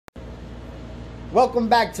Welcome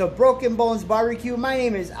back to Broken Bones Barbecue. My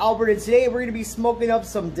name is Albert, and today we're going to be smoking up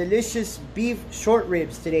some delicious beef short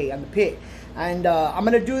ribs today on the pit. And I'm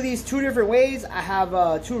going to do these two different ways. I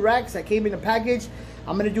have 2 racks that came in a package.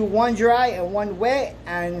 I'm going to do one dry and one wet.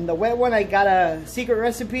 And the wet one, I got a secret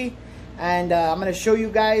recipe. And I'm going to show you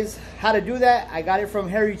guys how to do that. I got it from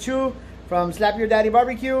Harry Chu from Slap Your Daddy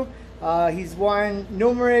Barbecue. He's won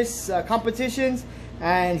numerous competitions.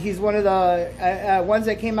 And he's one of the ones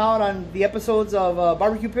that came out on the episodes of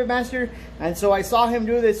Barbecue Pitmaster. And so I saw him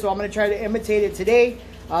do this, so I'm going to try to imitate it today.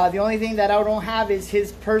 The only thing that I don't have is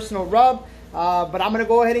his personal rub. But I'm going to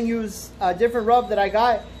go ahead and use a different rub that I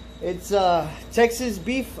got. It's Texas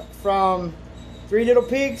beef from Three Little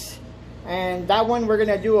Pigs. And that one we're going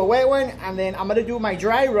to do a wet one. And then I'm going to do my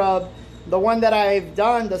dry rub. The one that I've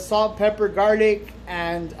done, the salt, pepper, garlic,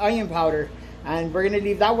 and onion powder. And we're going to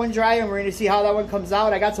leave that one dry, and we're going to see how that one comes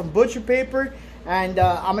out. I got some butcher paper, and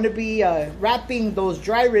I'm going to be wrapping those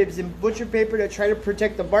dry ribs in butcher paper to try to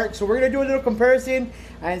protect the bark. So we're going to do a little comparison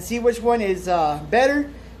and see which one is better.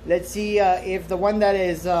 Let's see if the one that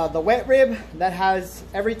is the wet rib that has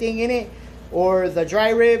everything in it, or the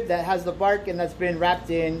dry rib that has the bark and that's been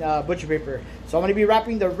wrapped in butcher paper. So I'm going to be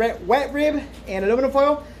wrapping the wet rib in aluminum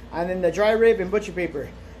foil, and then the dry rib in butcher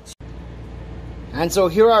paper. And so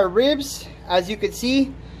here are ribs. As you can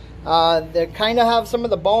see, they kind of have some of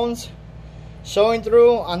the bones showing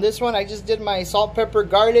through. On this one, I just did my salt, pepper,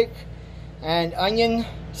 garlic, and onion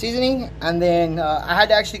seasoning. And then I had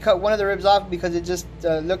to actually cut one of the ribs off because it just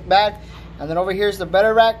looked bad. And then over here is the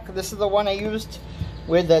better rack. This is the one I used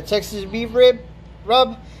with the Texas beef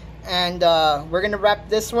rub. And we're going to wrap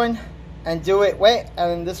this one and do it wet.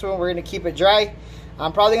 And then this one, we're going to keep it dry.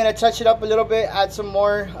 I'm probably going to touch it up a little bit, add some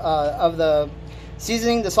more of the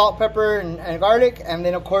seasoning, the salt, pepper, and garlic. And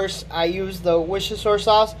then of course I use the Worcestershire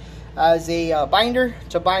sauce as a binder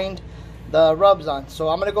to bind the rubs on. So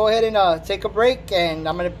I'm gonna go ahead and take a break, and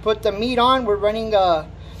I'm gonna put the meat on. We're running the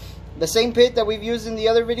same pit that we've used in the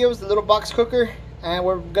other videos, the little box cooker, and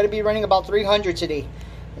we're gonna be running about 300 today.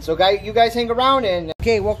 And so you guys hang around. And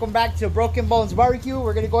okay, welcome back to Broken Bones Barbecue.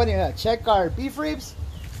 We're gonna go ahead and check our beef ribs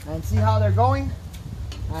and see how they're going.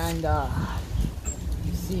 And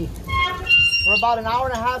you see, we're about an hour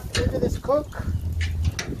and a half into this cook.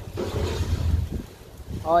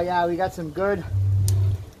 Oh yeah, we got some good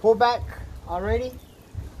pullback already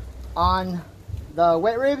on the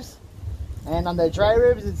wet ribs. And on the dry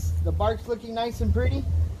ribs, the bark's looking nice and pretty.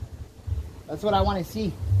 That's what I want to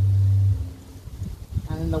see.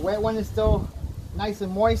 And the wet one is still nice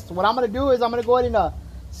and moist. What I'm going to do is I'm going to go ahead and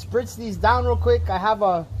spritz these down real quick. I have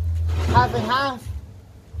a half and half.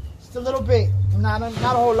 Just a little bit, not a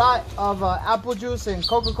whole lot of apple juice and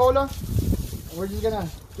Coca-Cola. We're just gonna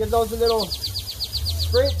give those a little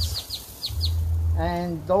spritz,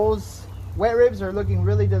 and those wet ribs are looking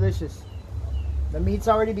really delicious. The meat's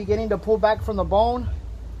already beginning to pull back from the bone,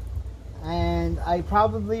 and I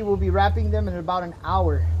probably will be wrapping them in about an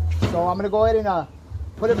hour. So I'm gonna go ahead and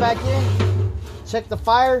put it back in, check the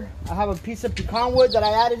fire. I have a piece of pecan wood that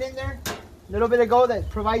I added in there a little bit ago that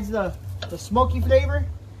provides the smoky flavor.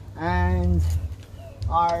 And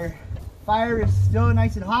our fire is still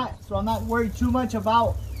nice and hot, so I'm not worried too much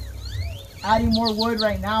about adding more wood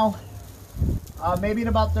right now. Maybe in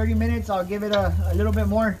about 30 minutes I'll give it a little bit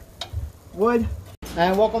more wood.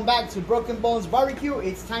 And welcome back to Broken Bones Barbecue.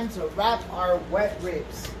 It's time to wrap our wet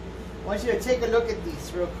ribs. I want you to take a look at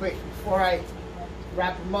these real quick before I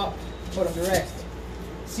wrap them up, put them to rest.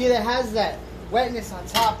 See, that has that wetness on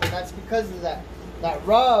top, and that's because of that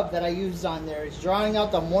rub that I used on there. Is drawing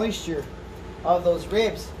out the moisture of those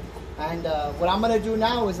ribs. And what I'm going to do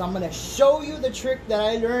now is I'm going to show you the trick that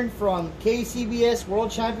I learned from KCBS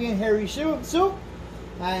World Champion Harry Chu.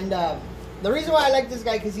 And the reason why I like this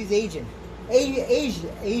guy, because he's Asian.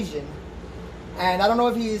 And I don't know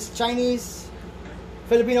if he's Chinese,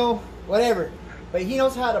 Filipino, whatever, but he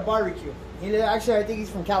knows how to barbecue. Actually, I think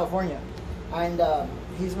he's from California. And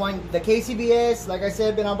he's won the KCBS, like I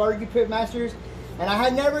said, been on Barbecue Pitmasters. And I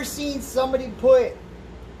had never seen somebody put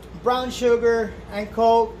brown sugar and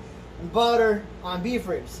Coke and butter on beef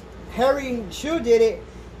ribs. Harry Chu did it,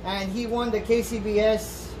 and he won the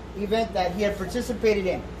KCBS event that he had participated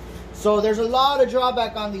in. So there's a lot of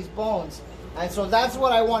drawback on these bones. And so that's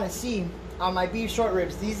what I want to see on my beef short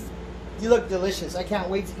ribs. These look delicious. I can't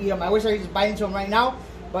wait to eat them. I wish I could just bite into them right now,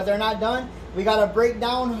 but they're not done. We got to break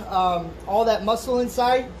down all that muscle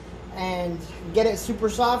inside and get it super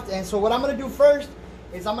soft. And so what I'm going to do first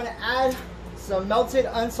is I'm going to add some melted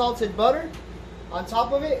unsalted butter on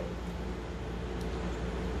top of it.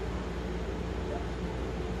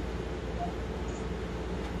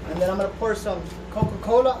 And then I'm going to pour some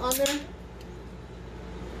Coca-Cola on there.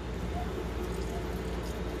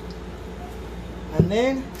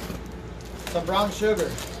 And then some brown sugar.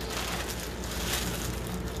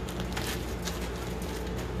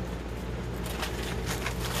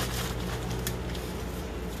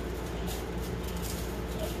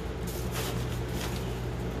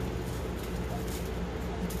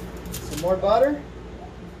 Some more butter.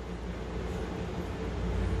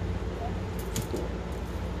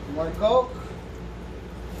 More Coke.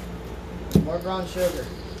 More brown sugar.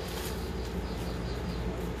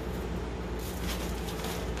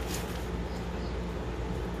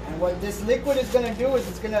 And what this liquid is going to do is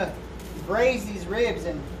it's going to braise these ribs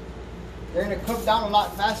and they're going to cook down a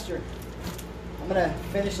lot faster. I'm going to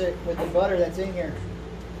finish it with the butter that's in here.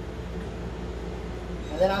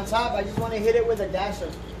 And then on top, I just want to hit it with a dash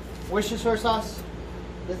of Worcestershire sauce.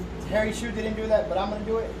 This Harry Shue didn't do that, but I'm going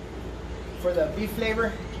to do it for the beef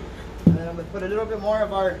flavor. And then I'm going to put a little bit more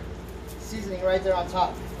of our seasoning right there on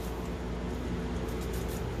top.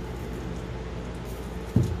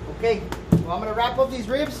 Okay, well, I'm going to wrap up these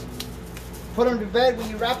ribs, put them to bed. When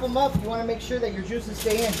you wrap them up, you want to make sure that your juices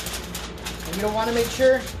stay in. And you don't want to make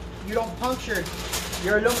sure you don't puncture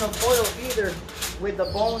your aluminum foil either with the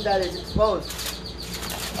bone that is exposed.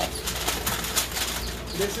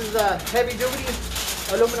 This is a heavy duty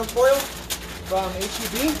aluminum foil from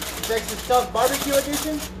HEB, Texas Stuffed Barbecue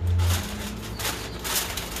Edition.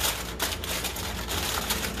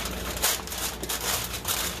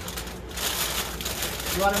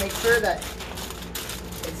 You want to make sure that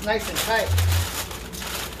it's nice and tight.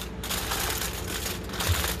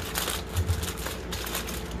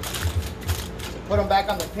 So put them back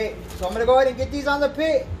on the pit. So I'm going to go ahead and get these on the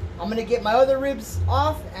pit. I'm going to get my other ribs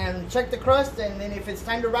off and check the crust. And then if it's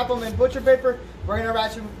time to wrap them in butcher paper, we're going to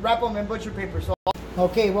wrap them in butcher paper. So,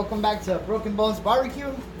 okay, welcome back to Broken Bones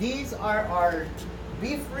Barbecue. These are our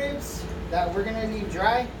beef ribs that we're going to leave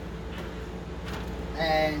dry.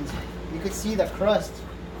 And you can see the crust.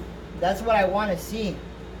 That's what I want to see.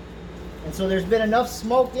 And so there's been enough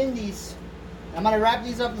smoke in these. I'm going to wrap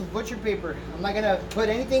these up in butcher paper. I'm not going to put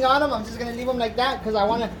anything on them. I'm just going to leave them like that because I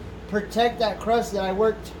want to protect that crust that I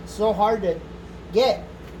worked so hard to get.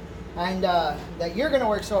 And that you're going to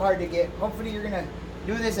work so hard to get. Hopefully you're going to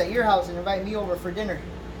do this at your house and invite me over for dinner.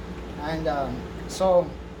 And so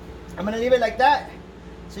I'm going to leave it like that.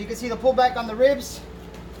 So you can see the pullback on the ribs.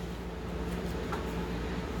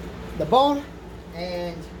 The bone.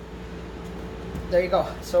 And there you go.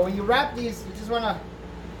 So when you wrap these, you just want to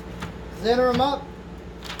center them up,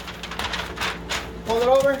 pull it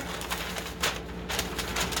over,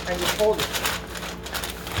 and just fold it.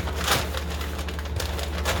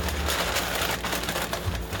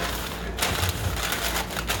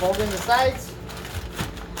 Fold in the sides.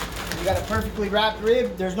 You got a perfectly wrapped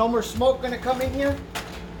rib. There's no more smoke going to come in here.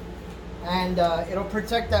 And it'll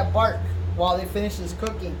protect that bark while it finishes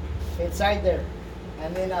cooking inside there.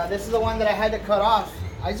 And then this is the one that I had to cut off.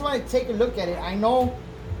 I just want to take a look at it. I know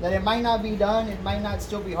that it might not be done. It might not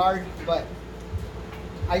still be hard. But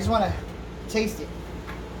I just want to taste it.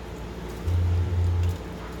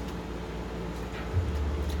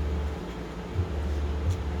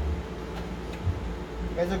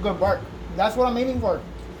 It's a good bark. That's what I'm aiming for.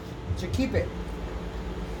 To keep it.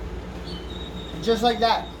 Just like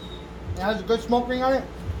that. It has a good smoke ring on it.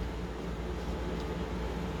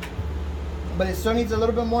 But it still needs a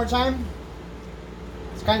little bit more time.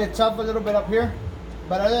 It's kind of tough a little bit up here.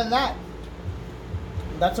 But other than that,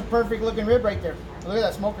 that's a perfect looking rib right there. Look at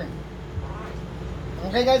that smoke ring.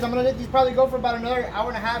 Okay guys, I'm going to let these probably go for about another hour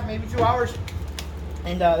and a half, maybe 2 hours.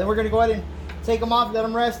 And then we're going to go ahead and take them off, let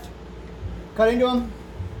them rest, cut into them.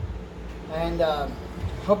 And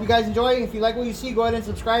hope you guys enjoy. If you like what you see, go ahead and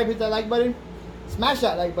subscribe, hit that like button, smash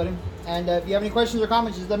that like button. And if you have any questions or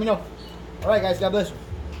comments, just let me know. Alright guys, God bless you.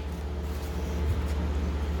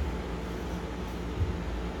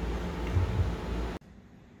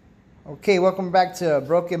 Okay, welcome back to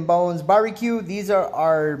Broken Bones Barbecue. These are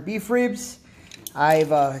our beef ribs.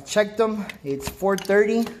 I've checked them. It's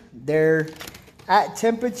 4:30. They're at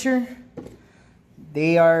temperature.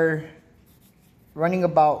 They are running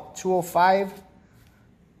about 205.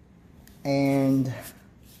 And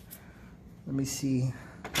let me see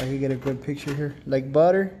if I can get a good picture here. Like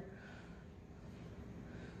butter.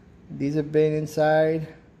 These have been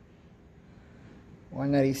inside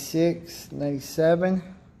 196, 97.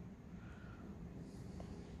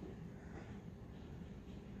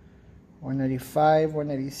 195,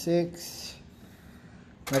 196.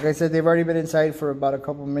 Like I said, they've already been inside for about a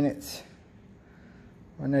couple minutes.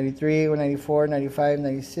 193, 194, 95,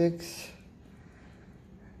 96.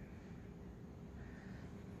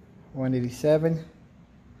 187.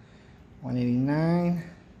 189.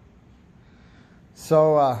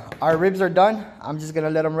 So our ribs are done. I'm just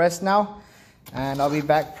gonna let them rest now, and I'll be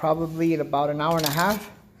back probably in about an hour and a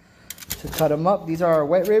half to cut them up. These are our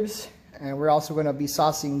wet ribs, and we're also gonna be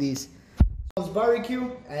saucing these.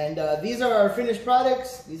 Barbecue, and these are our finished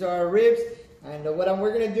products. These are our ribs, and what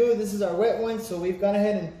we're gonna do, this is our wet ones, so we've gone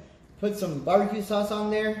ahead and put some barbecue sauce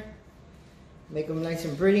on there, make them nice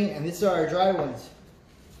and pretty, and these are our dry ones.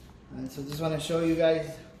 And so just want to show you guys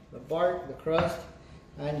the bark, the crust,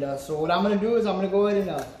 and so what I'm gonna do is I'm gonna go ahead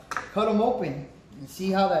and cut them open and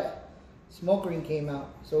see how that smoke ring came out.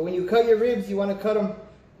 So when you cut your ribs, you want to cut them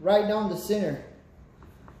right down the center.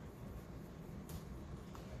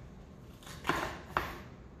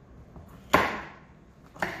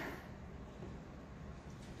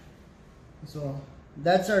 So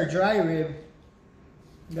that's our dry rib.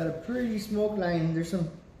 Got a pretty smoke line. There's some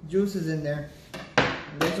juices in there. I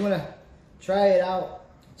just want to try it out,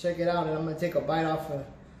 check it out, and I'm going to take a bite off of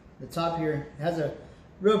the top here. It has a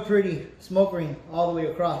real pretty smoke ring all the way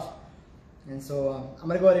across. And so I'm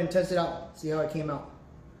going to go ahead and test it out, see how it came out.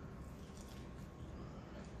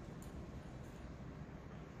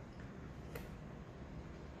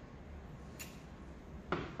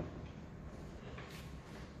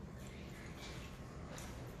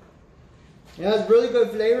 It has really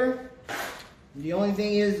good flavor. The only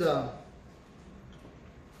thing is,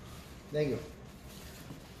 thank you,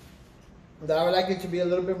 that I would like it to be a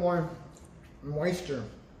little bit more moisture.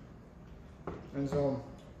 And so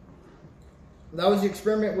that was the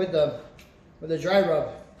experiment with the dry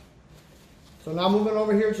rub. So now moving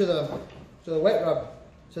over here to the wet rub,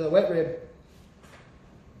 to the wet rib.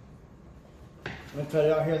 I'm gonna cut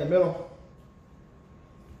it out here in the middle.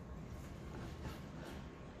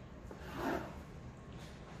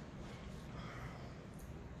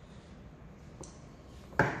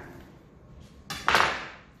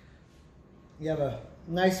 You have a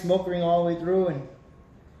nice smoke ring all the way through, and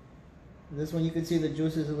this one you can see the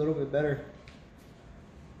juices a little bit better,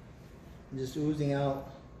 just oozing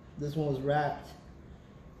out. This one was wrapped.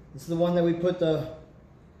 This is the one that we put the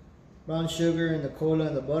brown sugar and the cola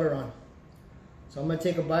and the butter on. So I'm gonna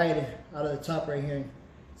take a bite out of the top right here and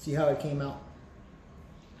see how it came out.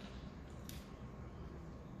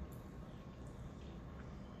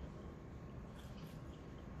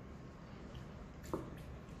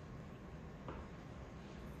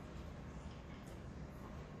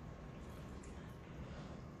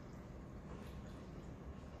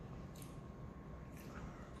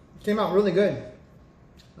 Came out really good.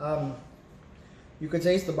 You could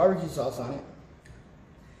taste the barbecue sauce on it.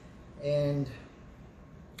 And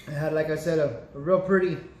it had, like I said, a real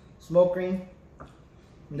pretty smoke ring.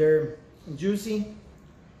 They're juicy,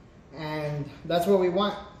 and that's what we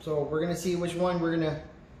want. So we're gonna see which one we're gonna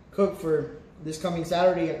cook for this coming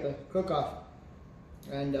Saturday at the cook-off.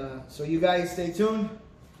 And so you guys stay tuned.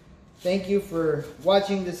 Thank you for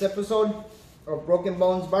watching this episode of Broken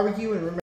Bones Barbecue, and remember,